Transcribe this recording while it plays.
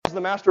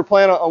the master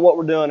plan on what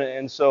we're doing,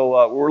 and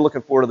so we're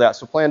looking forward to that.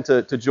 So plan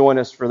to join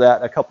us for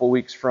that a couple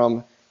weeks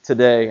from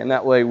today, and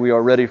that way we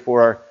are ready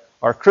for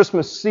our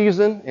Christmas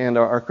season and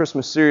our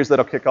Christmas series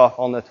that'll kick off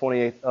on the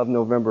 28th of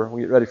November.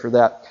 We get ready for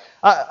that.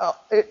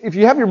 If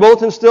you have your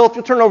bulletin still, if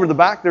you turn over to the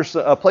back, there's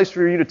a place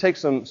for you to take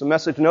some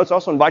message notes. I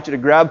also invite you to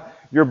grab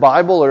your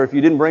Bible, or if you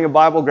didn't bring a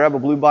Bible, grab a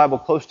blue Bible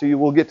close to you.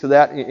 We'll get to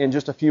that in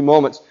just a few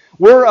moments.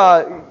 We're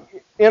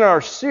in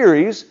our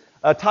series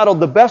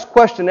titled The Best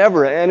Question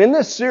Ever, and in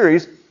this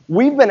series,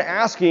 we've been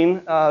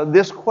asking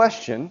this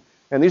question,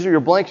 and these are your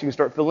blanks you can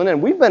start filling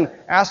in. We've been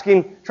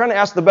trying to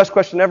ask the best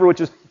question ever, which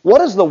is,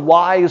 what is the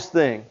wise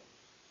thing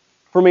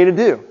for me to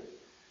do?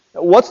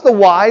 What's the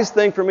wise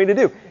thing for me to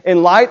do?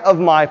 In light of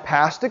my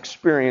past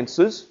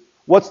experiences,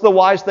 what's the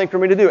wise thing for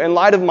me to do? In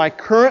light of my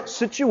current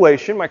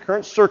situation, my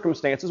current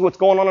circumstances, what's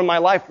going on in my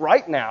life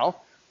right now,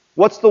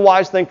 what's the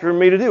wise thing for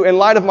me to do? In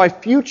light of my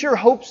future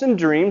hopes and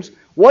dreams,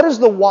 what is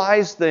the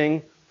wise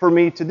thing for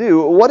me to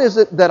do? What is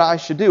it that I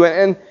should do?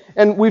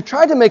 And we've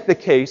tried to make the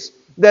case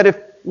that if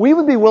we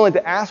would be willing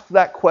to ask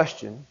that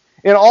question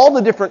in all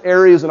the different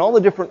areas and all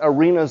the different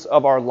arenas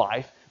of our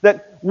life,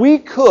 that we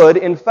could,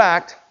 in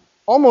fact,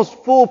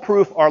 almost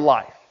foolproof our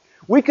life.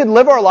 We could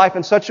live our life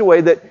in such a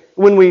way that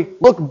when we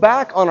look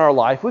back on our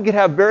life, we could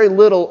have very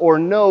little or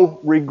no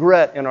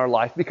regret in our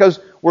life because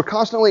we're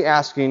constantly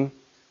asking,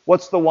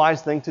 what's the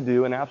wise thing to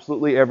do in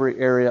absolutely every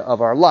area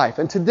of our life?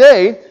 And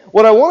today,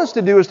 what I want us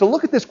to do is to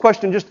look at this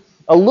question just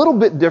a little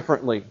bit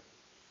differently.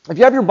 If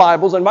you have your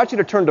Bibles, I invite you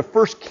to turn to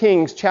 1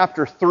 Kings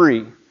chapter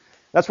 3.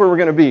 That's where we're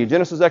going to be.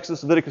 Genesis,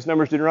 Exodus, Leviticus,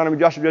 Numbers, Deuteronomy,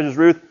 Joshua, Judges,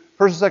 Ruth,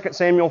 1st and 2nd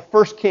Samuel,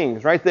 1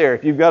 Kings, right there.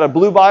 If you've got a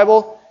blue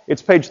Bible,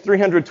 it's page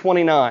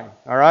 329,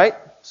 all right?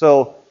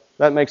 So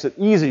that makes it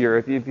easier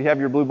if you have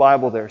your blue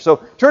Bible there. So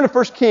turn to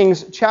 1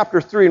 Kings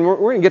chapter 3, and we're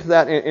going to get to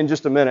that in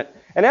just a minute.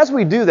 And as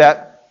we do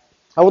that,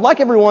 I would like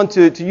everyone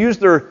to use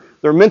their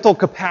mental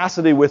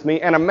capacity with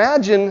me and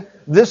imagine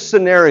this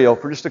scenario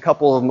for just a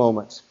couple of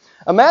moments.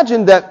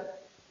 Imagine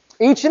that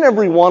each and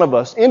every one of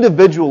us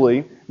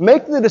individually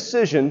make the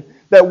decision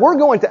that we're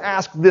going to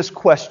ask this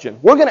question.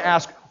 We're going to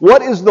ask,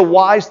 what is the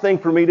wise thing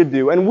for me to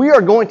do? And we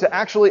are going to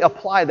actually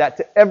apply that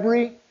to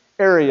every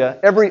area,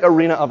 every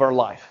arena of our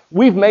life.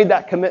 We've made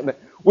that commitment.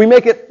 We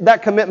make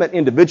that commitment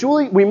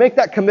individually. We make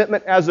that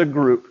commitment as a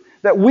group,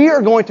 that we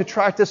are going to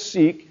try to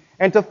seek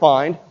and to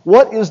find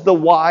what is the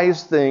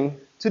wise thing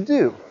to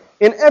do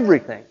in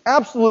everything,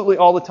 absolutely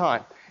all the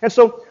time. And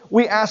so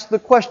we ask the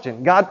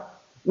question, God,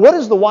 what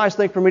is the wise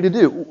thing for me to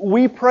do?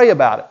 We pray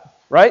about it,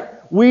 right?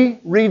 We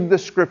read the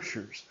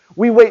Scriptures.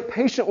 We wait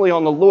patiently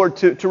on the Lord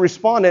to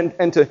respond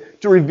and to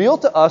reveal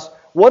to us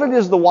what it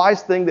is the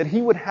wise thing that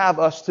He would have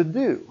us to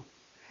do.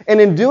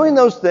 And in doing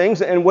those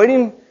things and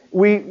waiting,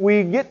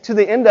 we get to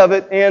the end of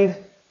it and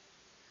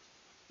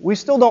we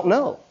still don't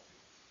know.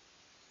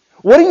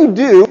 What do you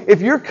do if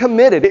you're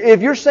committed?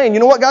 If you're saying, you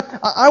know what, God,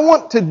 I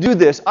want to do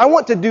this. I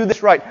want to do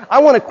this right. I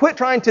want to quit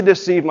trying to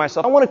deceive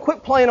myself. I want to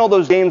quit playing all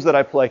those games that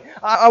I play.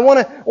 I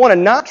want to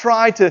not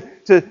try to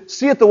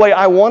see it the way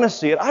I want to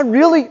see it. I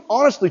really,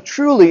 honestly,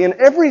 truly, in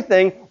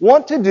everything,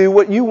 want to do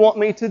what you want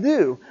me to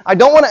do. I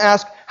don't want to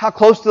ask, how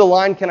close to the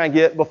line can I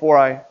get before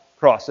I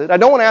cross it? I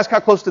don't want to ask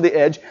how close to the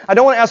edge. I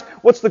don't want to ask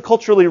what's the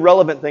culturally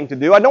relevant thing to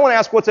do. I don't want to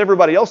ask what's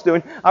everybody else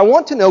doing. I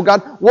want to know,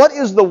 God, what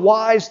is the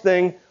wise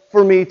thing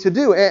for me to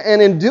do?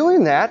 And in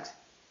doing that,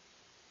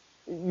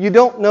 you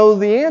don't know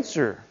the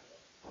answer.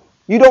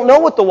 You don't know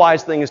what the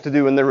wise thing is to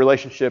do in the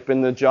relationship, in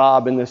the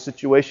job, in the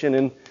situation,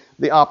 in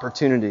the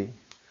opportunity.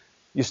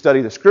 You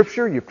study the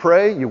Scripture, you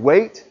pray, you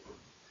wait.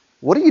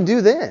 What do you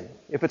do then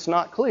if it's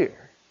not clear?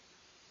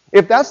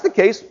 If that's the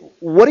case,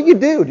 what do you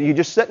do? Do you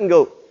just sit and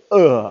go,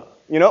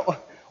 you know?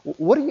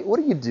 What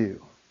do you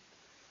do?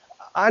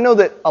 I know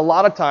that a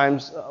lot of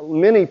times,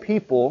 many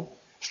people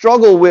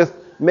struggle with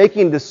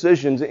making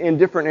decisions in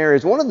different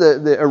areas. One of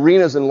the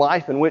arenas in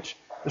life in which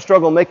the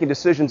struggle making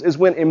decisions is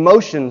when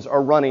emotions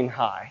are running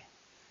high.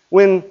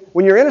 When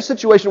you're in a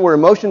situation where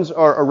emotions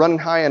are running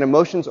high and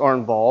emotions are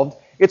involved,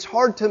 it's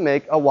hard to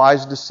make a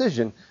wise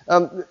decision.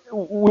 We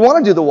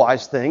want to do the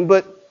wise thing,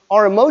 but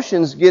our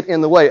emotions get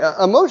in the way.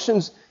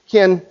 Emotions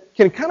can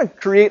kind of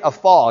create a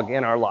fog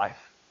in our life.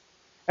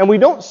 And we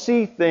don't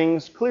see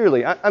things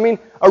clearly. I mean,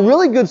 a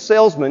really good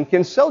salesman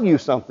can sell you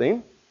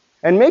something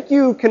and make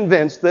you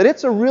convinced that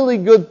it's a really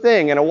good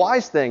thing and a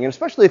wise thing, and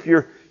especially if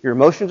your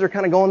emotions are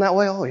kind of going that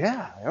way. Oh,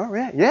 yeah, all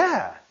right,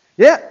 yeah.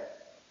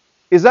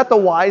 Is that the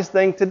wise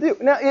thing to do?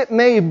 Now, it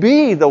may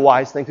be the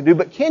wise thing to do,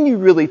 but can you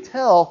really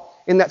tell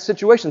in that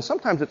situation?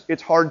 Sometimes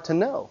it's hard to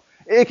know.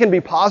 It can be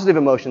positive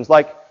emotions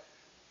like,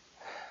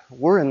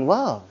 we're in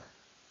love.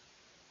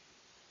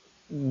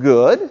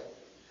 Good.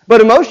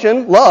 But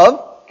emotion,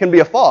 love, can be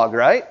a fog,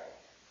 right?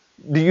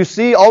 Do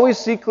you always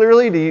see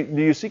clearly?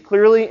 Do you see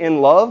clearly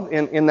in love,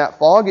 in that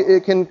fog?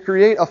 It can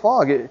create a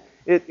fog.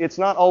 It's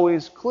not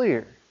always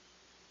clear.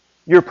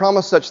 You're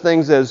promised such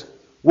things as,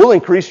 we'll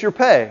increase your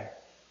pay.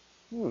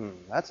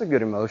 That's a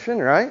good emotion,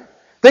 right?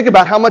 Think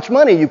about how much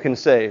money you can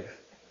save,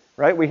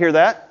 right? We hear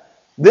that.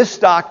 This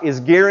stock is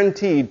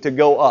guaranteed to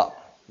go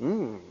up.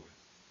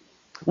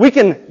 We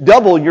can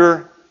double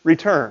your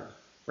return,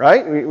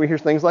 right? We hear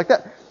things like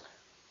that.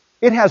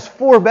 It has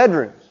 4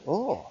 bedrooms.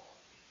 Oh,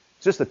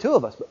 it's just the 2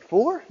 of us, but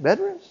 4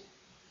 bedrooms?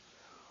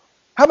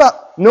 How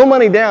about no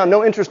money down,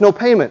 no interest, no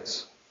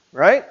payments,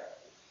 right?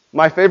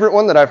 My favorite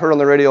one that I've heard on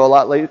the radio a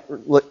lot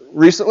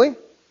recently.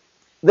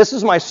 This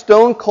is my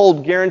stone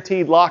cold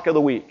guaranteed lock of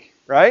the week,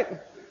 right?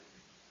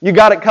 You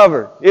got it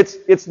covered.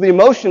 It's the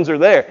emotions are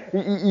there.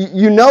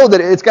 You know that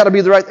it's got to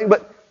be the right thing,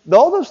 but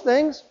all those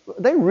things,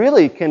 they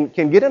really can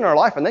get in our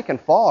life and they can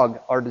fog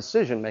our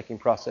decision-making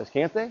process,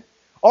 can't they?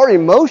 Our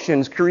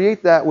emotions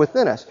create that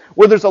within us.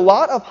 Where there's a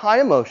lot of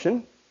high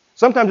emotion,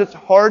 sometimes it's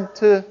hard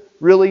to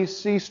really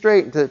see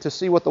straight, to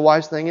see what the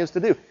wise thing is to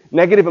do.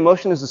 Negative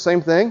emotion is the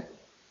same thing.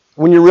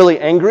 When you're really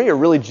angry or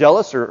really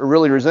jealous or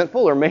really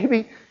resentful, or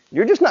maybe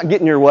you're just not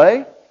getting your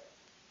way,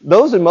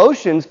 those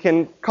emotions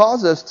can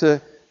cause us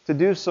to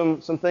do some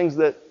things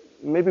that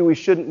maybe we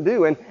shouldn't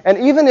do. And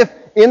even if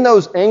in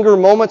those anger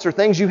moments or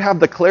things you have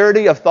the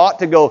clarity of thought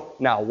to go,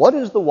 now what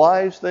is the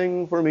wise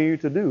thing for me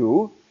to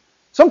do?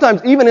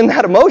 Sometimes even in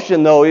that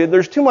emotion, though,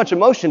 there's too much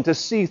emotion to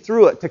see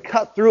through it, to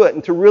cut through it,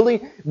 and to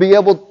really be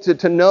able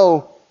to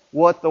know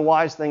what the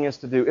wise thing is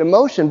to do.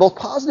 Emotion, both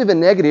positive and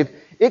negative,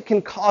 it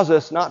can cause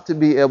us not to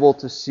be able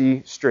to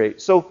see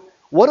straight. So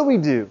what do we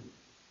do?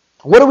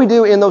 What do we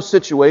do in those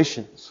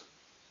situations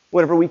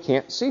whenever we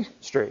can't see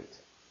straight,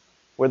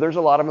 where there's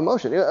a lot of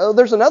emotion?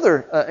 There's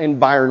another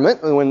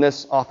environment when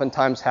this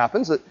oftentimes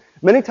happens, that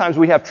many times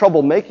we have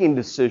trouble making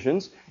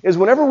decisions, is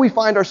whenever we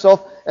find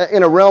ourselves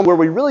in a realm where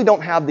we really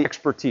don't have the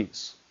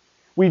expertise.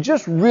 We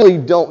just really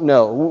don't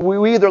know.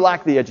 We either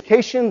lack the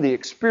education, the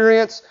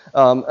experience,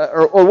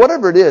 or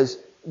whatever it is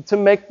to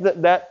make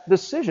that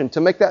decision,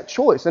 to make that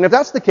choice. And if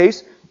that's the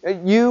case,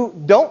 you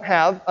don't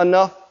have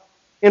enough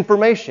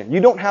information. You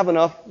don't have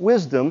enough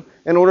wisdom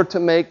in order to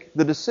make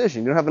the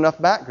decision. You don't have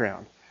enough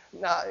background.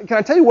 Now, can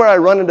I tell you where I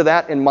run into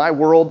that in my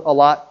world a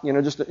lot,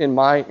 just in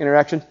my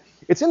interactions?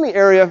 It's in the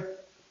area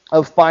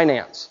of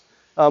finance.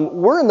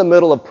 We're in the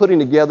middle of putting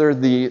together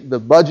the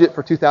budget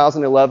for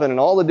 2011, and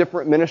all the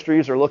different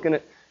ministries are looking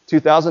at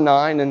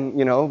 2009,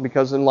 and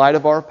because in light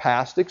of our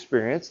past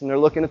experience, and they're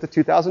looking at the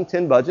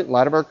 2010 budget in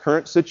light of our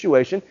current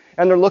situation,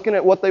 and they're looking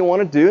at what they want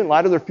to do in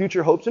light of their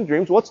future hopes and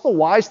dreams. What's the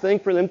wise thing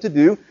for them to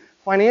do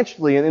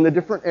financially and in the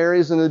different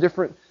areas and the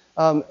different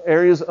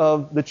areas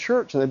of the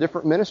church and the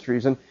different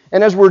ministries? And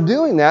as we're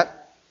doing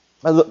that,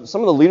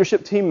 some of the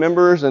leadership team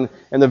members and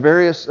the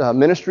various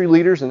ministry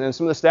leaders and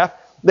some of the staff,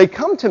 they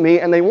come to me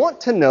and they want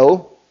to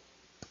know,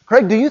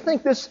 Craig, do you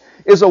think this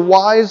is a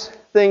wise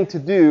thing to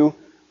do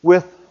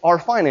with our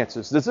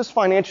finances? Does this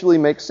financially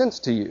make sense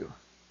to you?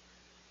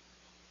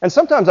 And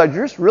sometimes I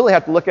just really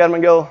have to look at them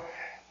and go,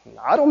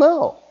 I don't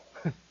know.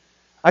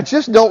 I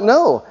just don't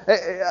know.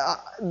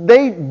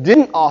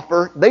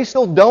 They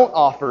still don't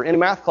offer any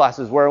math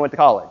classes where I went to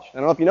college. I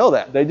don't know if you know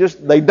that.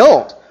 They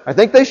don't. I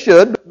think they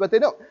should, but they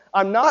don't.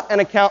 I'm not an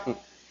accountant.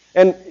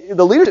 And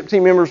the leadership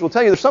team members will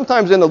tell you, there's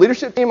sometimes in the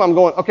leadership team I'm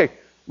going, okay,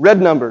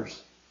 red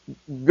numbers,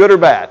 good or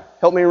bad.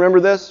 Help me remember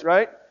this,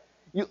 right?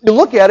 You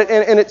look at it,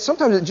 and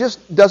sometimes it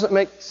just doesn't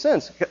make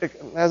sense.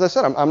 As I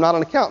said, I'm not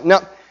an accountant.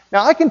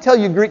 Now I can tell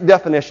you Greek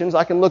definitions.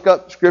 I can look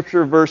up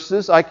scripture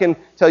verses. I can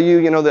tell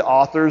you, the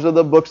authors of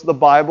the books of the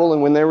Bible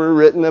and when they were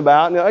written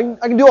about.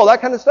 I can do all that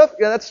kind of stuff.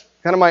 Yeah, that's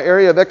kind of my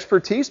area of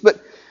expertise. But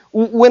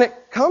when it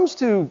comes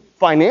to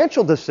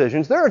financial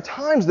decisions, there are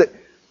times that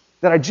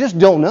I just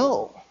don't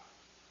know.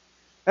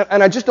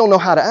 And I just don't know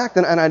how to act,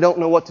 and I don't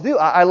know what to do.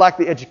 I lack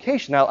the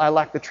education. I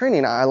lack the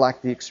training. I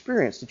lack the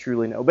experience to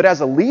truly know. But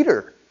as a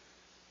leader,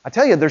 I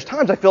tell you, there's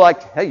times I feel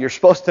like, hey, you're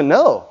supposed to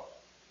know.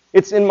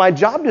 It's in my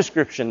job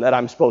description that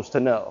I'm supposed to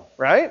know,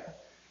 right?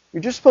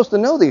 You're just supposed to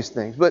know these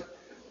things, but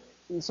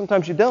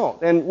sometimes you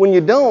don't. And when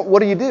you don't,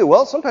 what do?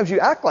 Well, sometimes you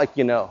act like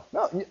you know.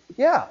 No,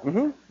 yeah,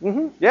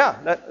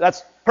 yeah,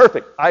 that's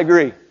perfect. I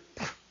agree.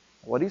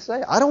 What do you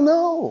say? I don't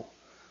know.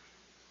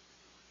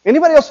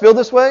 Anybody else feel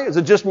this way? Is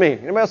it just me?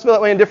 Anybody else feel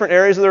that way in different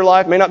areas of their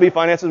life? May not be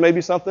finances,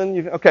 maybe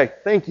something. Okay,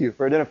 thank you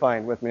for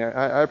identifying with me.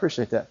 I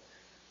appreciate that.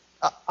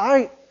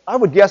 I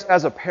would guess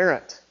as a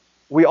parent,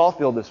 we all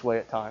feel this way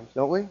at times,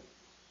 don't we?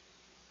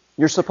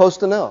 You're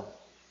supposed to know.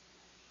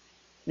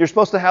 You're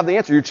supposed to have the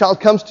answer. Your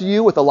child comes to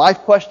you with a life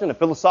question, a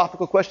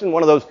philosophical question,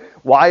 one of those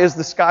why is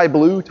the sky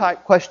blue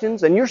type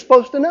questions, and you're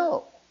supposed to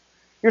know.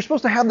 You're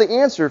supposed to have the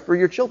answer for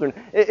your children.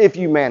 If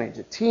you manage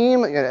a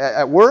team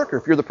at work, or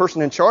if you're the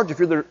person in charge, if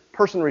you're the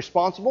person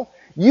responsible,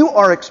 you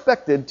are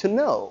expected to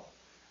know.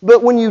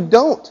 But when you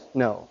don't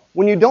know,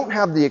 when you don't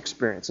have the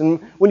experience, and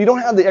when you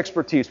don't have the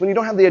expertise, when you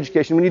don't have the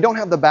education, when you don't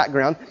have the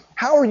background,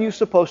 how are you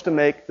supposed to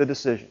make the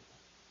decision?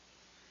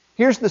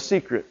 Here's the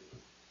secret.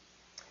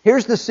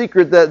 Here's the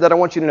secret that I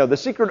want you to know. The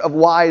secret of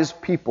wise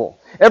people.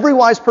 Every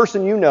wise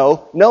person you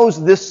know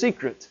knows this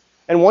secret.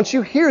 And once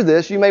you hear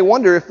this, you may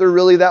wonder if they're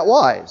really that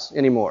wise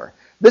anymore.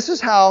 This is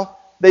how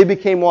they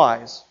became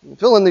wise.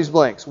 Fill in these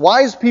blanks.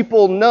 Wise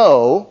people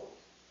know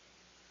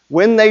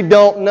when they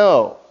don't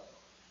know.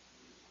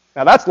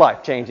 Now that's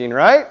life-changing,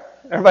 right?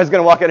 Everybody's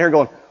going to walk out here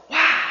going,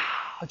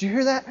 wow. Did you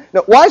hear that?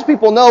 No, wise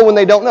people know when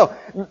they don't know.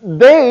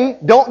 They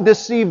don't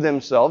deceive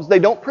themselves. They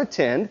don't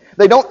pretend.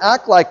 They don't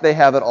act like they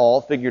have it all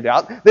figured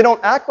out. They don't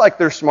act like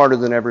they're smarter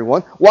than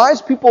everyone.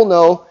 Wise people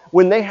know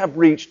when they have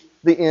reached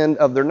the end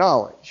of their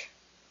knowledge.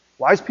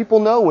 Wise people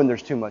know when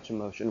there's too much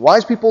emotion.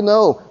 Wise people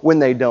know when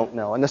they don't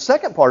know. And the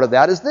second part of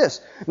that is this.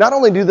 Not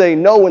only do they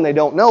know when they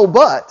don't know,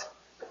 but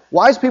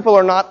wise people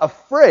are not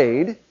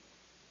afraid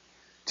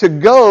to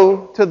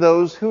go to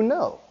those who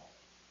know.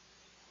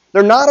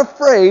 They're not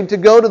afraid to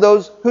go to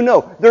those who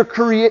know. They're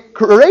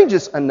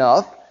courageous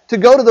enough to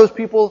go to those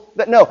people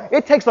that know.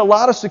 It takes a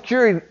lot of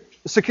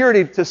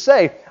security to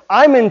say,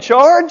 I'm in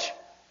charge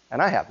and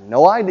I have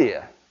no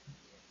idea.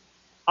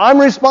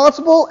 I'm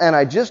responsible and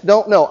I just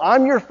don't know.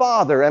 I'm your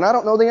father and I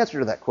don't know the answer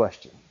to that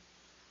question.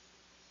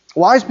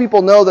 Wise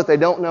people know that they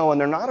don't know and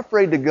they're not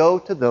afraid to go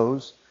to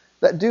those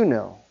that do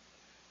know.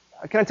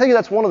 Can I tell you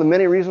that's one of the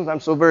many reasons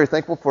I'm so very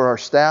thankful for our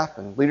staff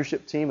and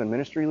leadership team and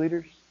ministry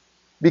leaders?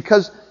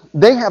 Because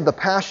they have the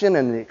passion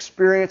and the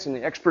experience and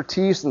the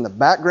expertise and the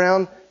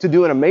background to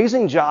do an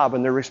amazing job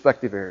in their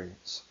respective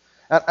areas.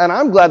 And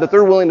I'm glad that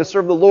they're willing to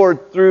serve the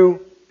Lord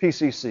through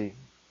PCC.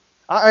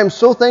 I am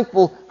so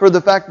thankful for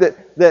the fact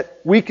that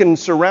we can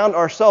surround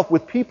ourselves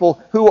with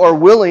people who are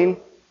willing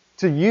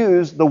to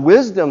use the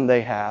wisdom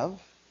they have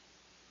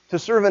to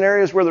serve in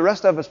areas where the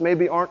rest of us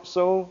maybe aren't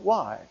so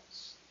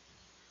wise.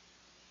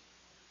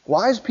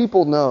 Wise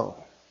people know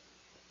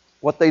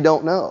what they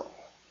don't know,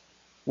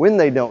 when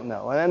they don't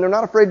know. And they're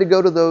not afraid to go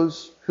to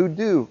those who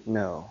do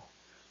know.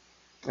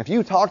 If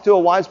you talk to a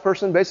wise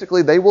person,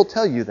 basically they will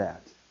tell you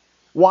that.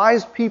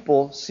 Wise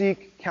people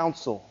seek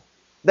counsel.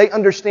 They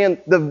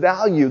understand the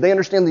value. They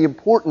understand the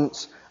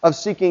importance of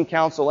seeking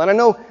counsel. And I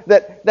know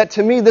that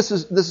to me this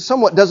is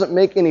somewhat doesn't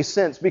make any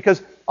sense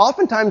because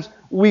oftentimes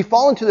we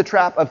fall into the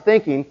trap of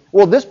thinking,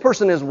 well, this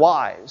person is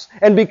wise.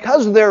 And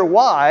because they're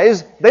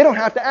wise, they don't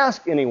have to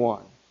ask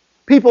anyone.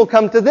 People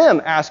come to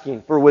them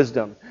asking for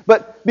wisdom.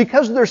 But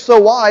because they're so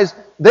wise,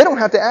 they don't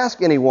have to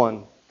ask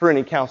anyone for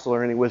any counsel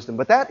or any wisdom.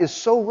 But that is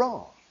so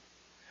wrong.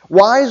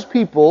 Wise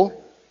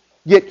people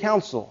get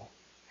counsel.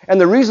 And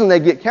the reason they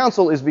get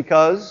counsel is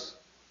because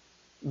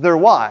they're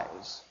wise.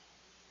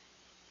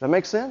 Does that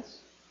make sense?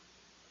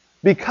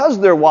 Because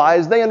they're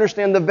wise, they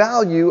understand the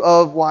value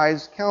of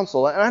wise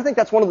counsel. And I think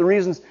that's one of the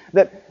reasons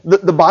that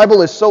the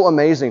Bible is so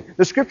amazing.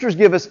 The Scriptures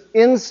give us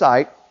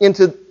insight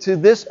into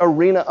this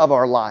arena of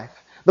our life.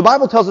 The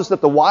Bible tells us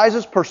that the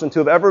wisest person to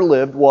have ever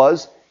lived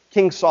was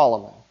King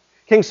Solomon.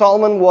 King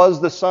Solomon was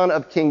the son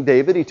of King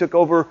David. He took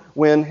over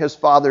when his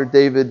father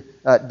David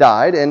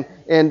died.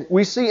 And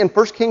we see in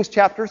 1 Kings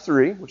chapter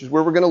 3, which is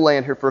where we're going to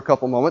land here for a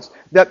couple moments,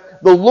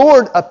 that the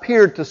Lord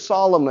appeared to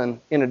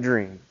Solomon in a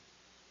dream.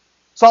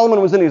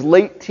 Solomon was in his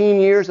late teen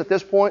years at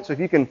this point, so if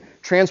you can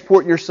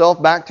transport yourself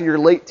back to your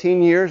late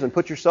teen years and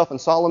put yourself in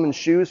Solomon's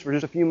shoes for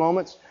just a few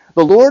moments,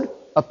 the Lord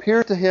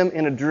appeared to him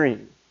in a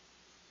dream.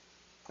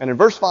 And in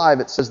verse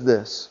 5 it says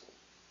this,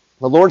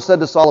 the Lord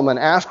said to Solomon,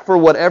 ask for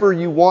whatever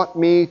you want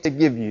me to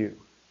give you.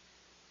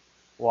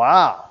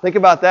 Wow, think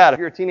about that. If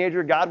you're a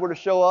teenager, God were to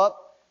show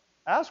up,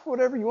 ask for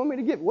whatever you want me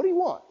to give. What do you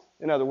want,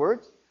 in other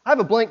words? I have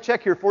a blank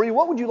check here for you.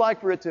 What would you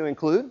like for it to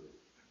include?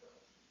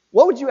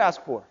 What would you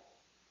ask for?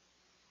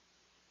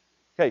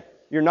 Okay,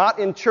 you're not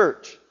in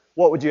church.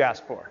 What would you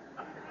ask for?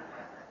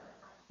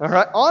 All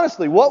right,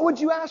 honestly, what would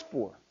you ask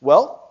for?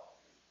 Wealth,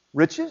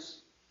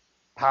 riches,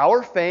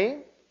 power,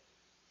 fame.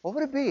 What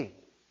would it be?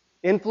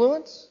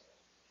 Influence?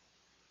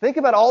 Think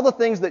about all the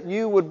things that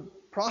you would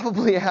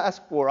probably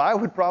ask for. I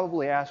would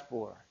probably ask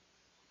for.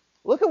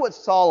 Look at what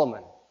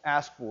Solomon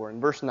asked for in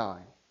verse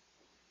 9.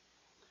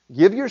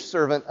 Give your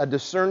servant a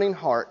discerning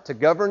heart to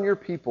govern your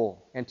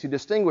people and to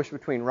distinguish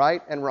between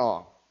right and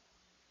wrong.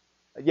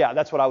 Yeah,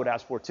 that's what I would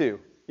ask for too.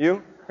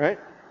 You? Right?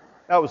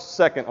 That was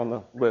second on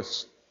the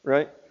list,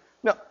 right?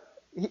 No,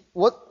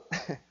 what?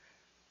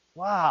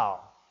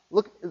 Wow.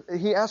 Look,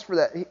 he asked for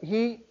that.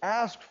 He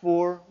asked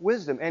for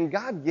wisdom, and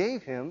God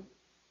gave him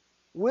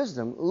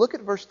wisdom. Look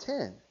at verse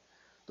 10.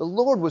 The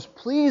Lord was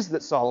pleased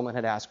that Solomon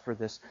had asked for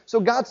this. So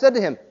God said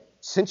to him,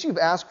 since you've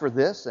asked for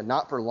this and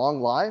not for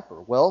long life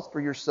or wealth for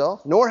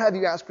yourself, nor have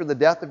you asked for the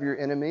death of your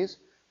enemies,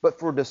 but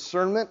for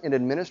discernment in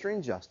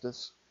administering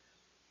justice,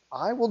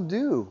 I will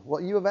do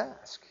what you have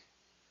asked.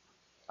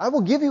 I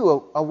will give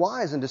you a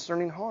wise and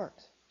discerning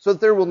heart, so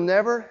that there will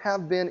never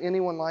have been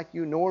anyone like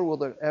you, nor will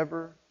there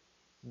ever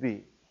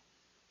be.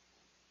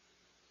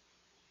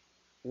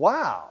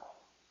 Wow.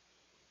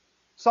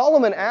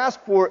 Solomon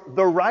asked for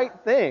the right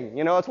thing.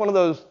 You know, it's one of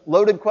those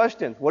loaded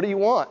questions. What do you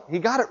want? He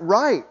got it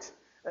right.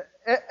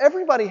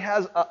 Everybody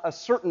has a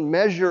certain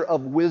measure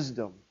of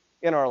wisdom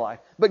in our life.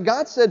 But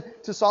God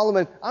said to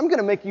Solomon, I'm going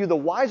to make you the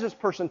wisest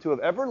person to have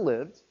ever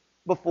lived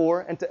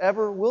before and to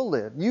ever will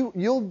live.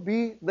 You'll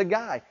be the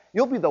guy.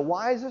 You'll be the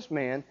wisest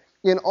man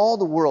in all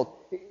the world.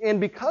 And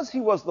because he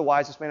was the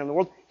wisest man in the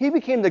world, he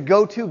became the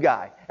go-to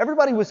guy.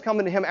 Everybody was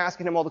coming to him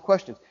asking him all the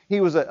questions.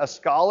 He was a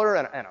scholar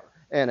and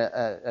and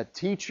a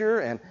teacher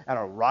and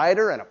a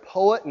writer and a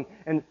poet.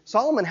 And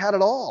Solomon had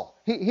it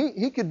all.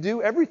 He could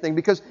do everything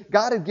because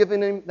God had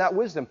given him that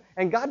wisdom.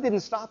 And God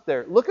didn't stop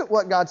there. Look at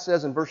what God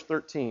says in verse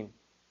 13. It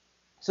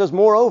says,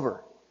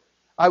 "Moreover,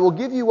 I will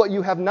give you what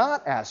you have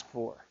not asked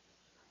for,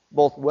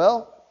 both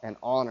wealth and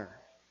honor,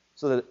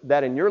 so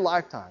that in your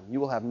lifetime you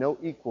will have no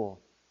equal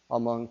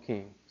among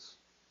kings."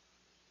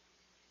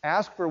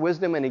 Ask for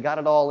wisdom and he got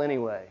it all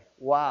anyway.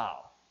 Wow.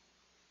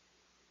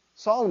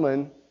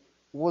 Solomon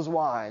was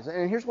wise.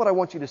 And here's what I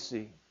want you to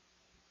see.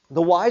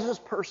 The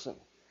wisest person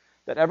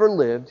that ever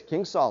lived,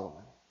 King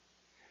Solomon,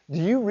 do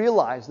you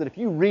realize that if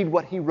you read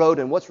what he wrote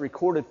and what's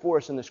recorded for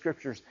us in the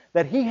Scriptures,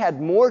 that he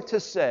had more to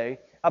say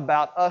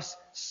about us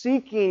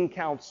seeking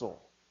counsel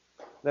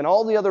than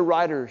all the other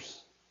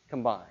writers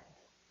combined?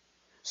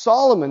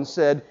 Solomon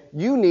said,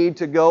 you need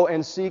to go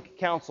and seek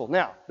counsel.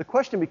 Now, the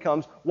question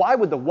becomes, why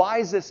would the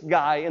wisest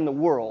guy in the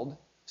world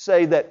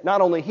say that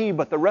not only he,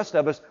 but the rest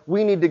of us,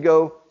 we need to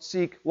go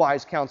seek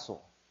wise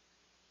counsel?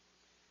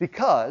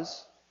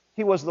 Because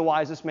he was the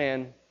wisest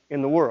man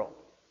in the world.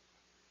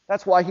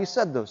 That's why he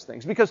said those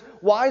things. Because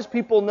wise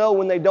people know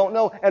when they don't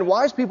know, and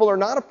wise people are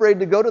not afraid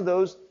to go to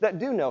those that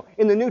do know.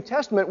 In the New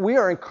Testament, we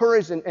are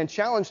encouraged and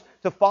challenged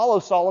to follow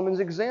Solomon's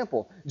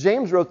example.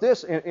 James wrote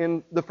this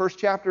in the first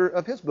chapter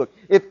of his book.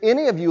 If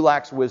any of you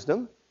lacks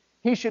wisdom,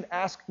 he should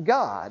ask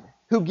God,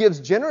 who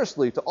gives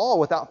generously to all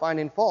without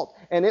finding fault,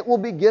 and it will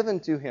be given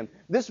to him.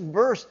 This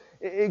verse,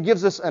 it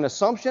gives us an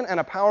assumption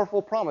and a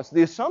powerful promise.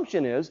 The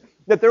assumption is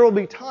that there will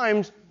be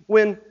times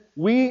when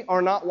we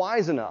are not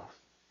wise enough.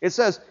 It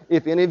says,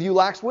 if any of you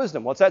lacks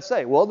wisdom. What's that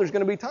say? Well, there's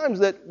going to be times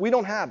that we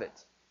don't have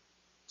it.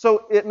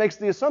 So it makes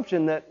the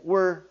assumption that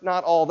we're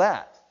not all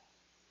that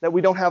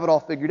we don't have it all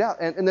figured out.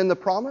 And then the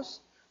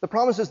promise? The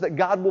promise is that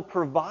God will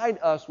provide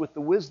us with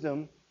the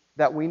wisdom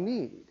that we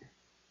need.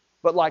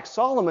 But like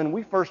Solomon,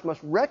 we first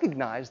must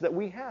recognize that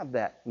we have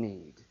that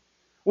need.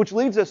 Which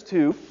leads us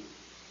to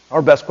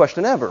our best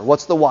question ever.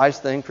 What's the wise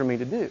thing for me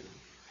to do?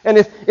 And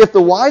if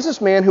the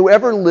wisest man who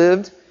ever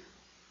lived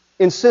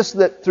insists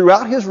that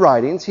throughout his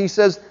writings, he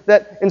says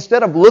that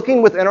instead of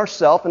looking within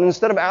ourselves and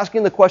instead of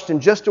asking the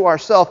question just to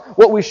ourselves,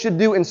 what we should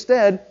do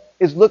instead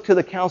is look to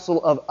the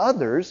counsel of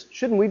others.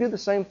 Shouldn't we do the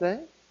same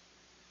thing?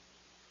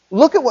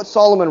 Look at what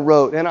Solomon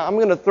wrote, and I'm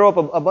going to throw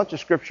up a bunch of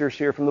scriptures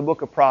here from the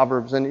book of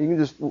Proverbs, and you can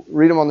just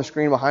read them on the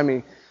screen behind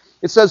me.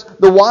 It says,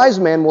 "The wise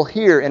man will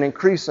hear and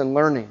increase in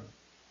learning,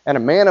 and a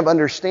man of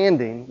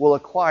understanding will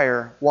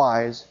acquire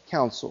wise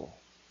counsel."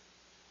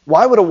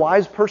 Why would a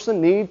wise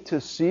person need to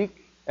seek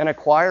and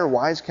acquire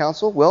wise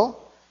counsel? Well,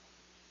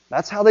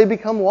 that's how they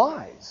become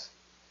wise.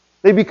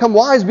 They become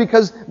wise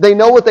because they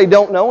know what they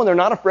don't know, and they're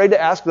not afraid to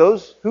ask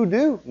those who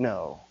do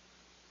know.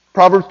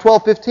 Proverbs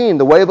 12:15,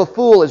 "The way of a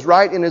fool is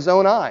right in his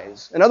own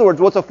eyes." In other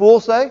words, what's a fool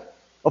say?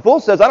 A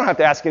fool says, I don't have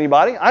to ask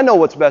anybody. I know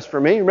what's best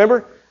for me.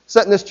 Remember,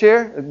 sat in this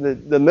chair,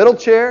 the middle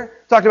chair,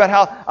 talking about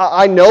how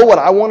I know what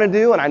I want to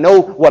do, and I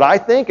know what I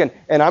think, and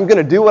I'm going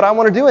to do what I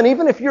want to do. And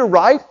even if you're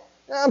right,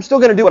 I'm still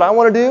going to do what I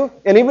want to do.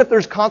 And even if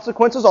there's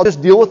consequences, I'll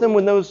just deal with them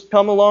when those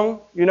come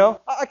along. You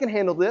know, I can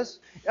handle this.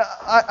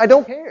 I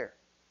don't care.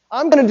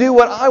 I'm going to do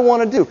what I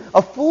want to do.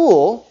 A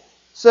fool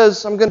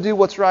says, I'm going to do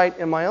what's right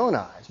in my own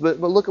eyes. But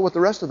look at what the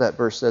rest of that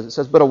verse says. It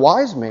says, "But a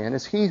wise man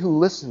is he who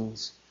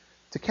listens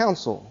to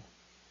counsel."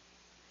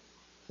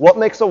 What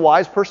makes a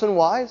wise person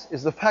wise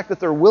is the fact that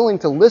they're willing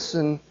to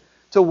listen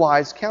to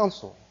wise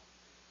counsel.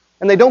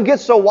 And they don't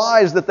get so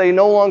wise that they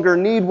no longer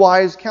need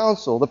wise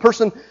counsel. The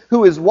person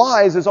who is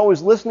wise is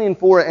always listening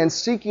for and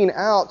seeking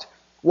out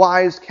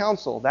wise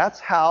counsel. That's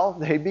how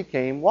they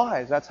became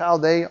wise. That's how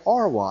they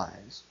are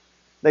wise.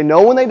 They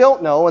know when they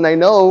don't know, and they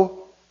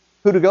know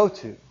who to go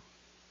to.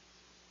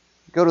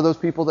 Go to those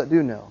people that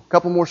do know. A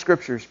couple more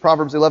scriptures.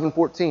 Proverbs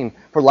 11:14.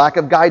 "For lack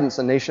of guidance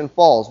a nation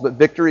falls, but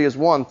victory is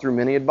won through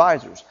many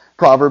advisors."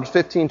 Proverbs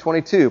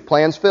 15:22.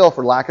 "Plans fail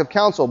for lack of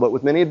counsel, but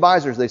with many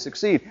advisors they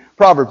succeed."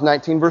 Proverbs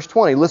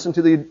 19:20. Listen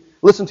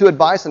to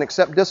advice and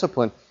accept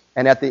discipline,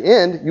 and at the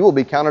end you will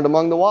be counted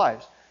among the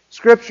wise."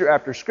 Scripture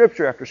after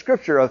scripture after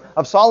scripture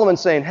of Solomon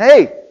saying,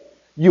 hey,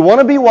 you want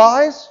to be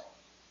wise?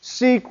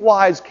 Seek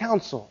wise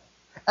counsel.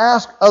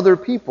 Ask other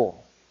people.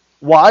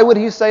 Why would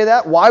he say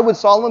that? Why would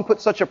Solomon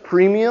put such a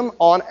premium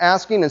on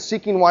asking and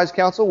seeking wise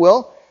counsel?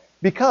 Well,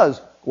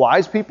 because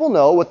wise people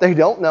know what they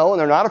don't know, and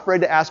they're not afraid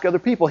to ask other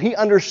people. He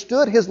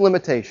understood his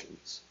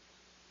limitations.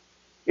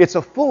 It's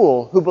a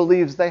fool who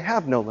believes they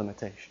have no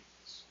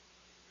limitations.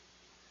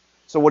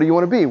 So what do you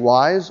want to be,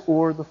 wise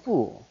or the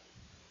fool?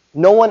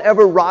 No one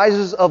ever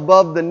rises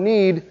above the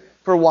need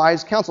for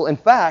wise counsel. In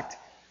fact,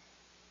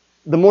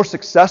 the more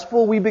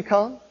successful we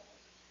become,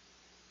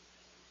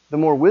 the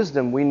more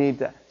wisdom we need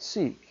to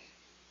seek.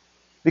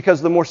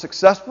 Because the more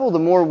successful, the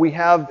more we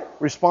have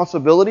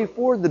responsibility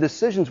for, the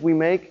decisions we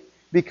make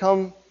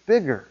become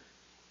bigger.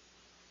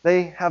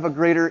 They have a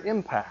greater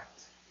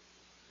impact.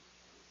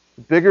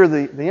 The bigger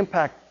the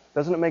impact,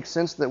 doesn't it make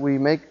sense that we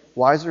make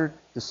wiser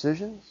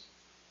decisions?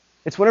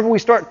 It's whenever we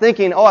start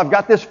thinking, I've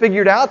got this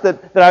figured out,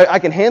 that I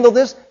can handle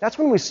this, that's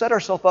when we set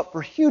ourselves up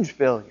for huge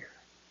failure.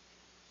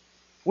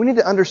 We need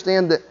to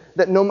understand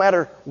that no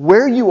matter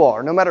where you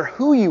are, no matter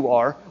who you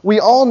are, we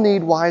all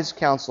need wise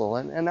counsel.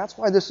 And that's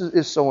why this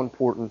is so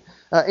important.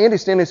 Andy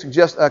Stanley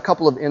suggests a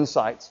couple of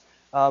insights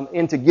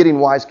into getting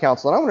wise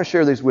counsel. And I want to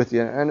share these with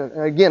you. And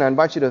again, I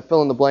invite you to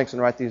fill in the blanks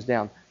and write these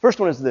down. First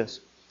one is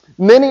this.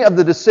 Many of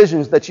the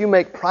decisions that you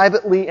make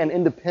privately and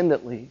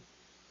independently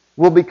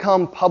will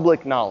become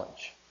public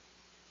knowledge.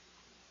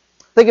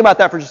 Think about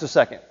that for just a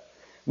second.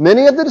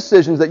 Many of the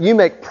decisions that you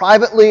make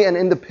privately and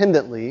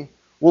independently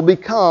will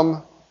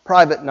become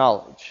private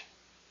knowledge.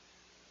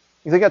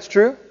 You think that's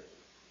true?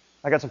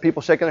 I got some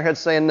people shaking their heads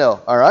saying no.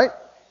 All right?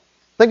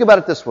 Think about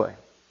it this way.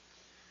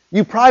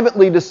 You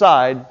privately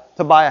decide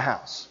to buy a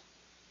house.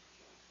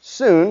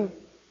 Soon,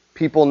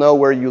 people know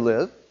where you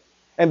live.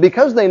 And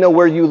because they know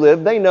where you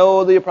live, they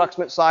know the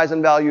approximate size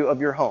and value of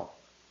your home.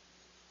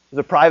 It's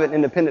a private and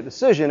independent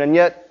decision, and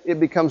yet it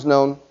becomes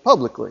known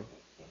publicly.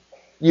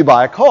 You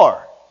buy a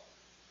car.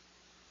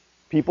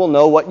 People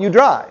know what you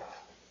drive,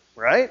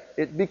 right?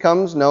 It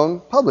becomes known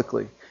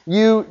publicly.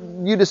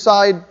 You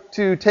decide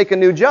to take a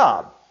new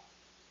job.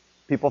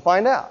 People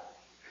find out.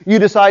 You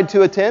decide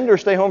to attend or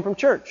stay home from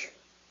church.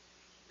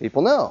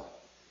 People know.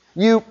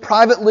 You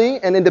privately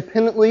and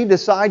independently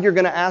decide you're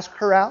going to ask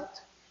her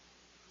out.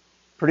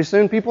 Pretty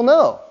soon people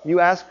know. You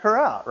ask her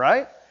out,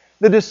 right?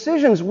 The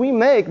decisions we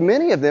make,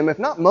 many of them, if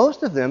not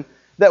most of them,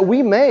 that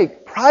we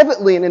make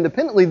privately and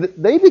independently,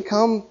 they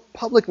become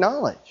public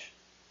knowledge.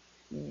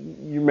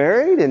 You're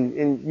married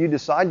and you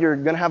decide you're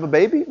going to have a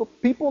baby, well,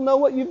 people know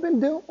what you've been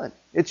doing.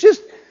 It's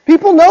just,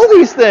 people know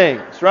these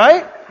things,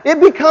 right?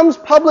 It becomes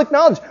public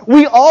knowledge.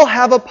 We all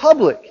have a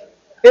public.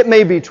 It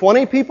may be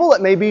 20 people,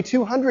 it may be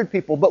 200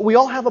 people, but we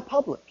all have a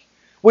public.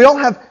 We all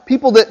have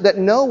people that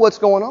know what's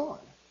going on.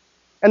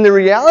 And the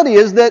reality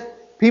is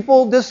that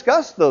people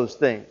discuss those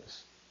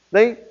things.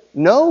 They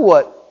know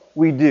what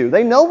we do.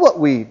 They know what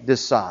we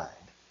decide.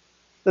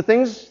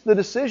 The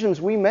decisions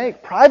we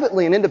make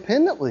privately and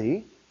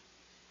independently,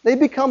 they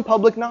become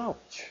public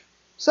knowledge.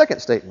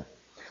 Second statement.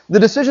 The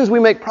decisions we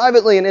make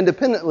privately and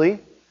independently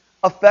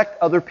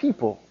affect other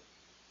people.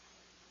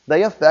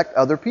 They affect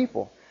other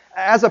people.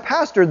 As a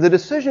pastor, the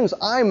decisions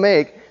I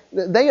make,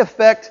 they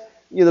affect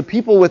the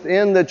people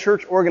within the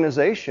church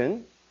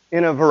organization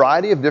in a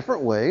variety of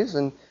different ways.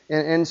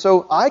 And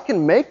so I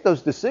can make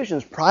those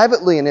decisions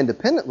privately and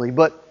independently,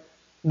 but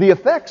the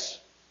effects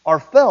are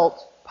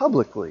felt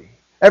publicly.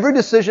 Every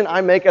decision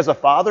I make as a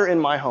father in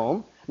my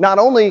home not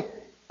only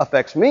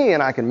affects me,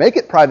 and I can make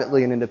it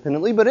privately and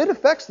independently, but it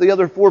affects the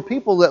other 4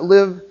 people that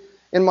live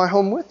in my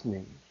home with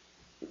me.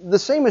 The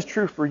same is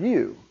true for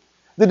you.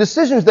 The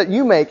decisions that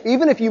you make,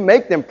 even if you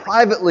make them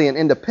privately and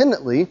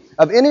independently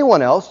of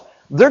anyone else,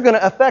 they're going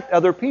to affect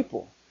other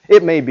people.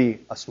 It may be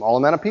a small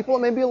amount of people.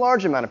 It may be a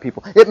large amount of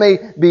people. It may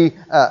be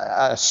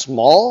a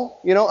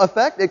small,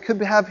 effect. It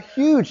could have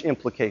huge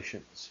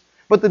implications.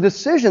 But the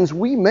decisions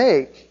we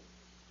make,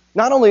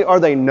 not only are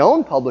they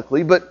known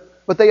publicly, but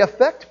they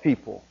affect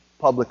people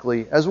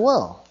publicly as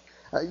well.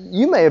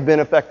 You may have been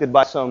affected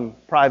by some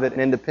private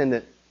and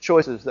independent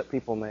choices that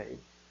people made.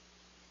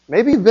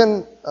 Maybe you've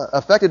been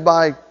affected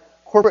by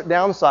corporate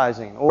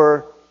downsizing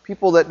or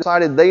people that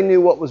decided they knew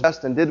what was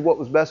best and did what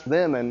was best for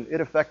them, and it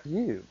affected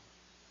you.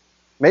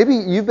 Maybe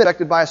you've been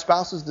affected by a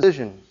spouse's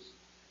decision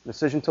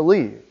to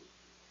leave.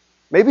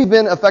 Maybe you've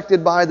been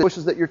affected by the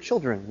choices that your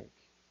children make.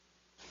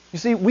 You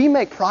see, we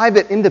make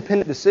private,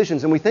 independent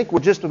decisions, and we think we're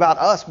just about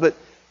us, but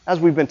as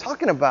we've been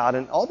talking about,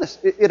 and all this,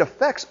 it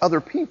affects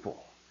other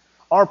people.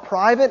 Our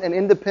private and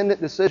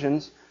independent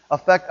decisions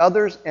affect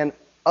others, and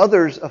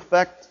others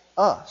affect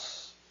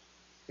us.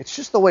 It's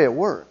just the way it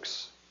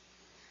works.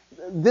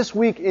 This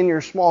week in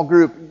your small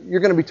group, you're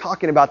going to be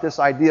talking about this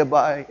idea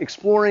by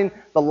exploring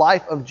the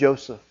life of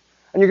Joseph.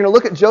 And you're going to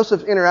look at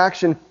Joseph's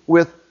interaction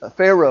with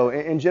Pharaoh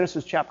in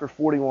Genesis chapter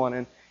 41.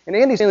 And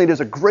Andy Stanley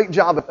does a great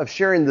job of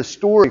sharing the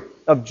story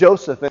of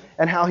Joseph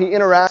and how he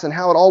interacts and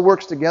how it all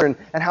works together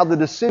and how the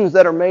decisions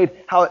that are made,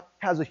 how it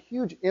has a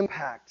huge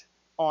impact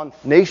on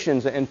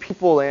nations and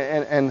people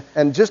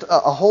and just a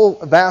whole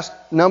vast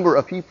number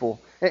of people.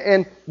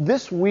 And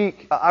this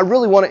week, I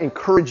really want to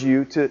encourage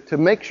you to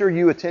make sure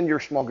you attend your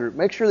small group.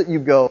 Make sure that you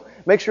go.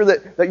 Make sure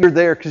that you're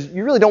there, because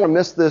you really don't want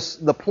to miss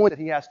the point that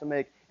he has to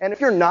make. And if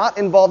you're not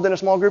involved in a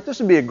small group, this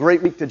would be a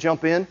great week to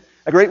jump in,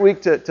 a great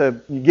week to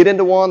get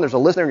into one. There's a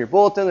list there in your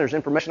bulletin. There's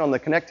information on the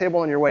Connect table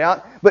on your way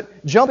out.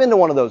 But jump into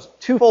one of those.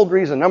 Twofold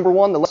reason. Number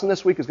one, the lesson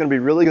this week is going to be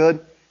really good.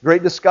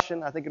 Great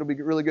discussion. I think it'll be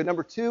really good.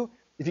 Number two,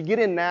 if you get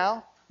in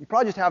now, you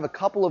probably just have a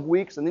couple of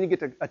weeks, and then you get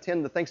to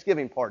attend the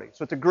Thanksgiving party.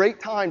 So it's a great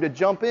time to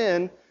jump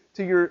in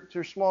to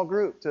your small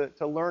group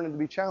to learn and to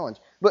be challenged.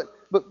 But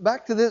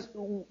back to this,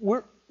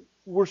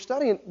 we're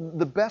studying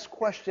the best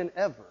question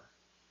ever.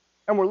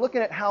 And we're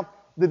looking at how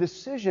the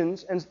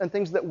decisions and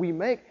things that we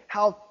make,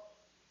 how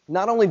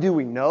not only do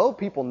we know,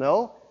 people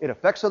know, it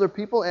affects other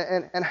people,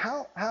 and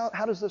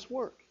how does this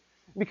work?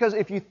 Because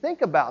if you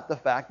think about the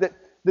fact that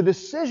the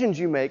decisions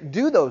you make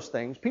do those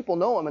things, people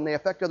know them and they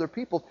affect other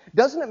people,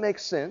 doesn't it make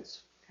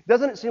sense?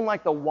 Doesn't it seem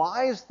like the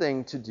wise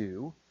thing to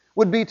do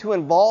would be to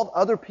involve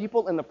other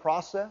people in the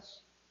process?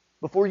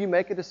 before you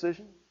make a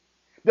decision?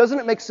 Doesn't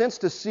it make sense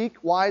to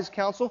seek wise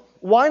counsel?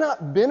 Why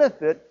not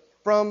benefit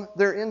from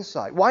their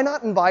insight? Why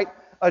not invite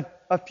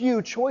a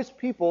few choice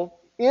people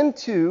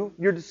into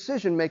your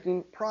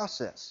decision-making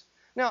process?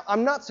 Now,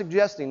 I'm not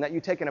suggesting that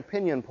you take an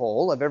opinion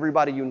poll of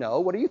everybody you know.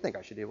 What do you think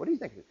I should do? What do you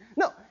think?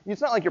 No,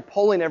 it's not like you're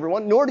polling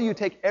everyone, nor do you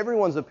take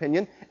everyone's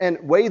opinion and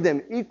weigh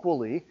them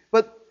equally,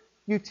 but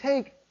you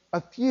take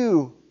a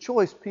few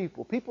choice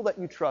people, people that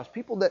you trust,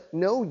 people that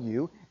know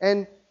you,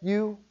 and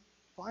you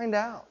find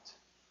out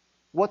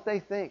what they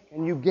think,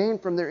 and you gain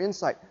from their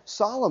insight.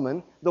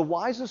 Solomon, the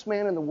wisest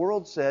man in the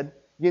world, said,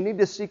 you need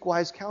to seek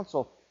wise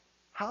counsel.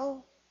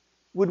 How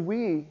would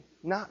we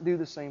not do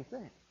the same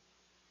thing?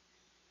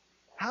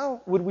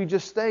 How would we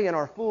just stay in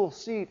our full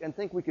seat and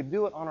think we could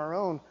do it on our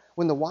own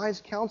when the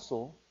wise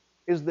counsel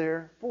is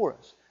there for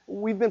us?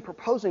 We've been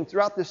proposing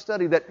throughout this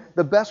study that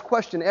the best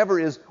question ever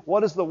is,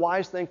 what is the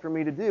wise thing for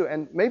me to do?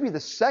 And maybe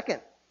the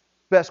second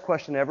best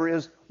question ever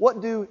is,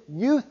 what do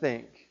you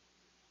think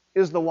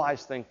is the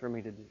wise thing for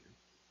me to do?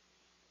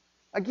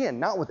 Again,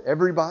 not with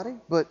everybody,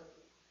 but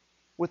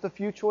with a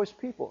few choice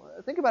people.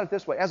 Think about it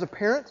this way. As a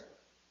parent,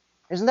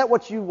 isn't that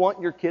what you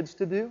want your kids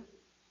to do?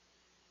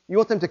 You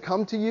want them to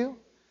come to you?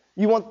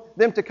 You want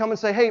them to come and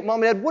say, hey,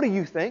 Mom and Dad, what do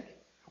you think?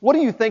 What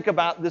do you think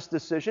about this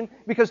decision?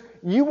 Because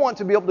you want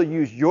to be able to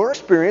use your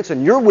experience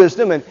and your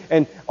wisdom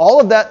and all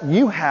of that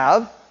you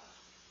have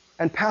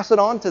and pass it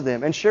on to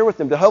them and share with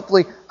them to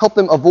hopefully help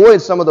them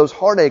avoid some of those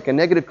heartache and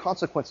negative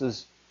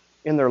consequences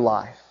in their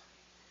life.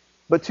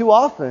 But too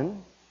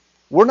often,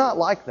 we're not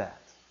like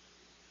that.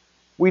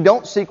 We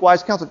don't seek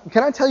wise counsel.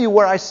 Can I tell you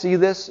where I see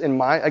this in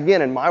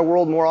my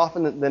world more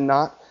often than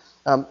not?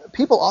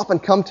 People often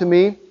come to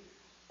me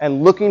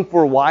and looking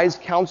for wise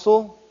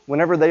counsel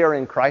whenever they are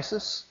in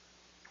crisis,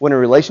 when a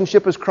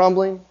relationship is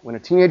crumbling, when a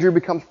teenager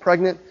becomes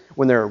pregnant,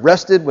 when they're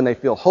arrested, when they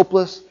feel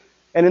hopeless.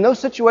 And in those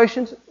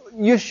situations,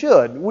 you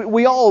should.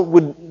 We all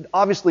would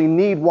obviously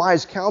need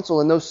wise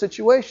counsel in those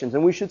situations,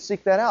 and we should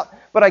seek that out.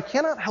 But I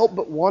cannot help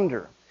but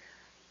wonder,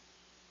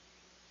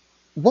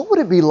 what would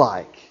it be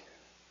like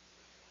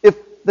if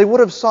they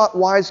would have sought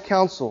wise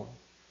counsel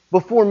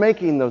before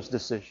making those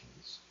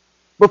decisions,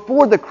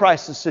 before the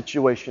crisis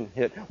situation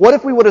hit? What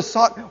if we would have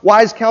sought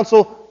wise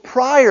counsel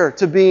prior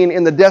to being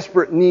in the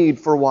desperate need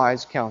for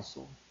wise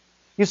counsel?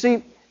 You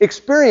see,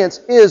 experience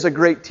is a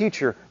great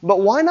teacher,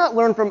 but why not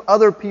learn from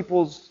other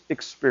people's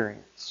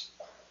experience?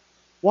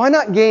 Why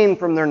not gain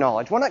from their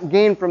knowledge? Why not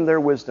gain from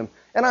their wisdom?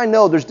 And I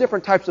know there's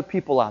different types of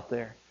people out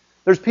there.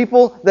 There's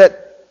people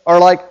that are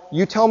like,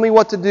 you tell me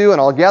what to do and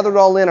I'll gather it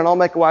all in and I'll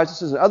make a wise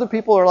decision. Other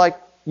people are like,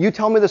 you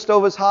tell me the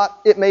stove is hot,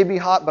 it may be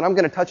hot, but I'm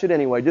going to touch it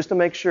anyway just to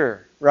make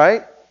sure,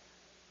 right?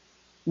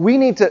 We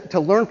need to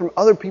learn from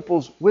other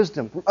people's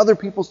wisdom, from other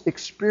people's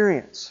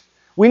experience.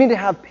 We need to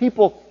have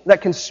people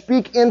that can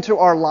speak into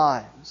our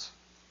lives,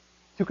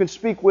 who can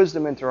speak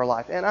wisdom into our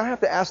life. And I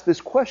have to ask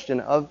this question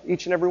of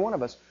each and every one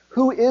of us.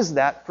 Who is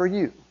that for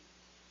you?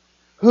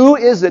 Who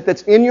is it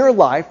that's in your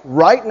life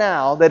right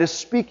now that is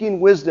speaking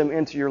wisdom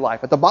into your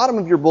life? At the bottom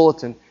of your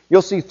bulletin,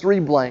 you'll see 3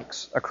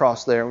 blanks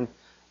across there.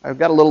 I've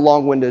got a little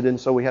long-winded, and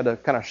so we had to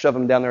kind of shove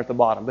them down there at the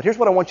bottom. But here's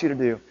what I want you to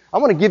do. I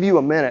want to give you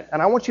a minute,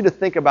 and I want you to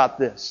think about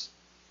this.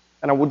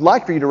 And I would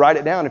like for you to write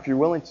it down if you're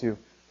willing to.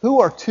 Who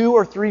are 2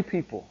 or 3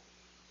 people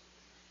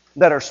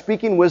that are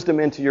speaking wisdom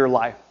into your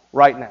life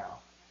right now?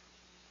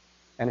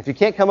 And if you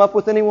can't come up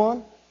with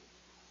anyone,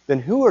 then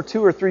who are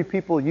 2 or 3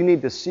 people you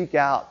need to seek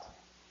out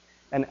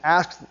and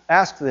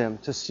ask them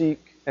to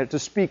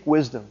speak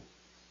wisdom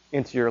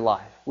into your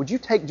life? Would you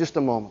take just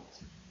a moment?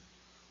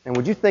 And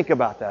would you think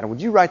about that? And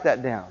would you write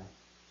that down?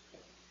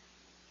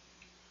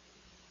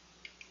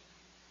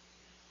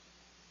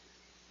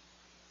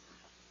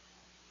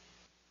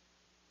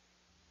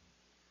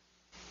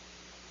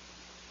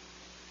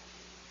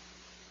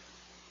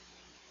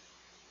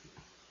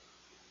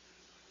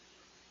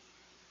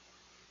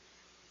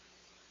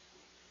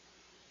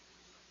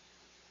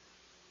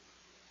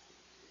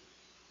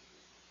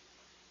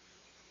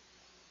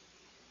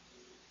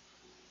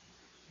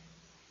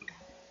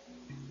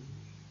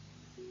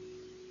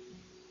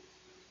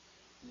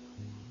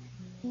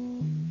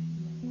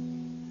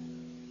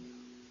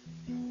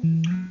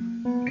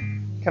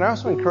 Can I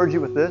also encourage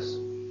you with this?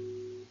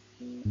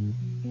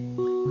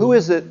 Who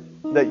is it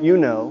that you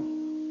know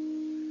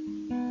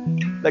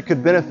that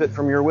could benefit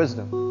from your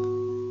wisdom?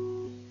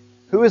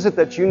 Who is it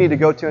that you need to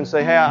go to and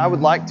say, hey, I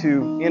would like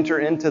to enter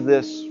into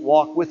this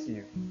walk with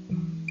you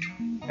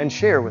and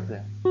share with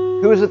them?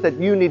 Who is it that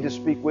you need to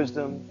speak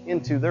wisdom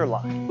into their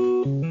life?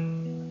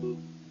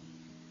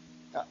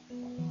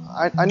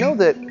 I know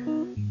that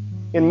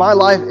in my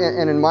life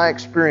and in my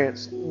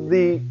experience,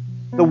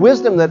 the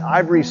wisdom that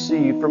I've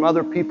received from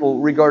other people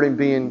regarding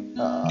being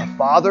a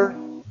father,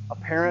 a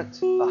parent,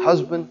 a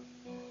husband,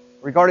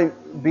 regarding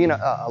being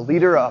a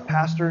leader, a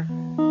pastor,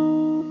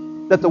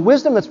 that the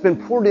wisdom that's been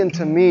poured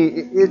into me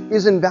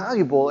is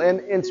invaluable.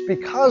 And it's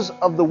because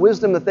of the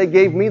wisdom that they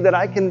gave me that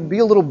I can be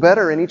a little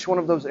better in each one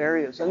of those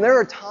areas. And there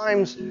are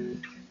times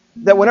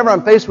that whenever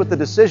I'm faced with the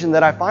decision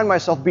that I find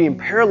myself being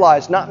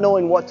paralyzed, not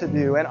knowing what to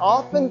do. And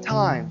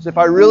oftentimes, if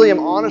I really am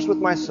honest with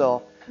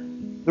myself,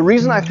 the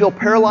reason I feel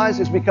paralyzed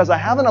is because I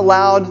haven't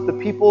allowed the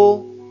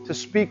people to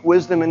speak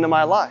wisdom into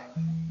my life.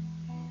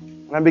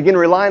 And I begin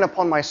relying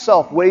upon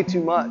myself way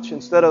too much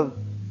instead of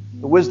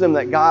the wisdom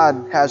that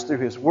God has through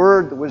His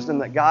Word, the wisdom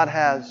that God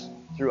has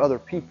through other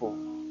people.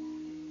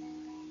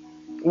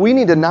 We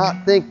need to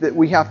not think that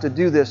we have to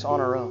do this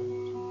on our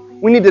own.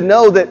 We need to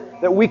know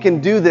that we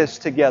can do this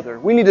together.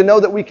 We need to know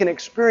that we can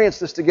experience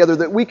this together,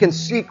 that we can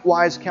seek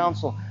wise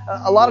counsel.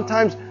 A lot of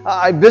times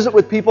I visit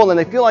with people and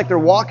they feel like they're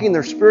walking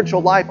their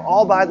spiritual life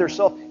all by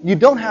themselves. You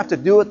don't have to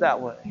do it that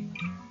way.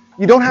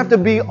 You don't have to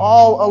be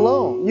all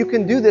alone. You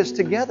can do this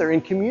together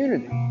in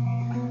community.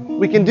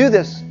 We can do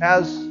this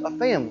as a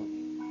family.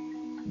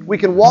 We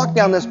can walk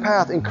down this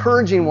path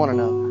encouraging one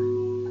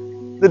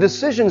another. The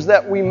decisions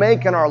that we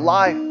make in our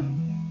life,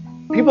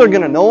 people are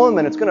going to know them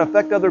and it's going to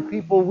affect other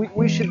people.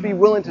 We should be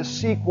willing to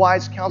seek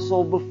wise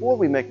counsel before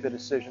we make the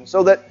decision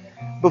so that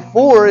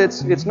before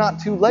it's not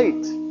too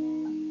late.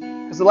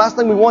 Because the last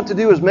thing we want to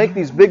do is make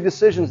these big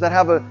decisions that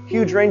have a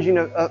huge ranging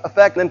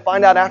effect and then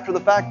find out after the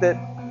fact that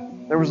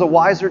there was a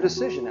wiser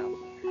decision out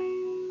there.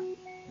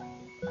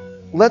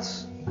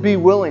 Let's be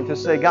willing to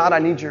say, God, I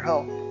need your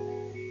help.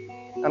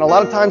 And a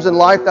lot of times in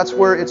life, that's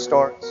where it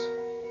starts.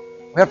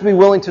 We have to be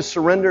willing to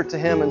surrender to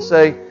Him and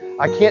say,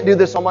 I can't do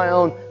this on my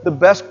own. The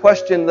best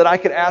question that I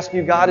could ask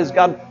you, God, is,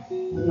 God,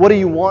 what do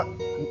you want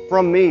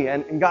from me?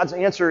 And God's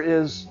answer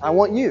is, I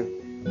want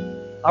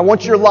you. I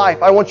want your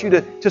life. I want you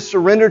to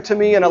surrender to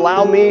me and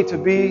allow me to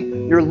be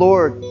your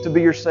Lord, to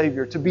be your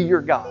Savior, to be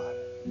your God.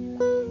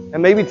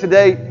 And maybe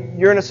today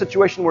you're in a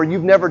situation where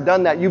you've never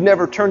done that. You've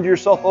never turned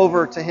yourself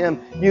over to Him.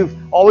 You've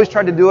always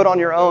tried to do it on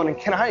your own. And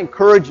can I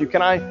encourage you?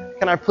 Can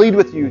I plead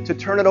with you to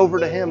turn it over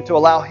to Him, to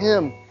allow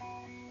Him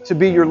to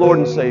be your Lord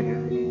and Savior,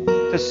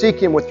 to seek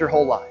Him with your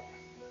whole life?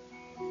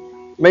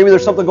 Maybe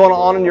there's something going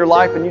on in your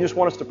life and you just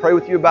want us to pray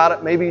with you about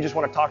it. Maybe you just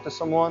want to talk to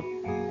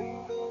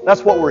someone.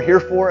 That's what we're here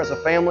for as a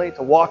family,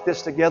 to walk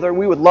this together.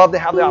 We would love to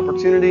have the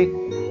opportunity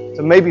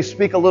to maybe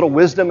speak a little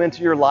wisdom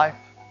into your life.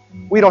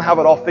 We don't have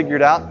it all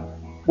figured out.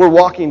 We're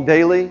walking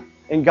daily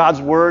in God's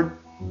Word,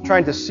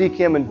 trying to seek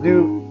Him and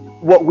do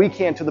what we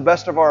can to the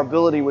best of our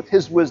ability with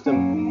His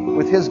wisdom,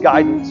 with His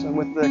guidance, and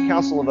with the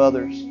counsel of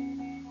others.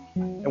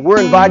 And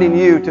we're inviting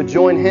you to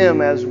join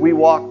Him as we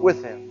walk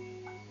with Him.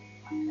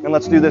 And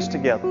let's do this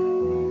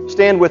together.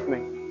 Stand with me.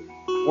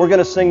 We're going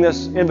to sing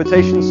this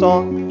invitation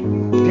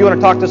song. If you want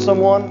to talk to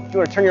someone, if you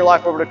want to turn your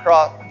life over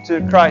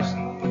to Christ,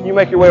 you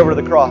make your way over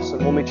to the cross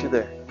and we'll meet you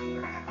there.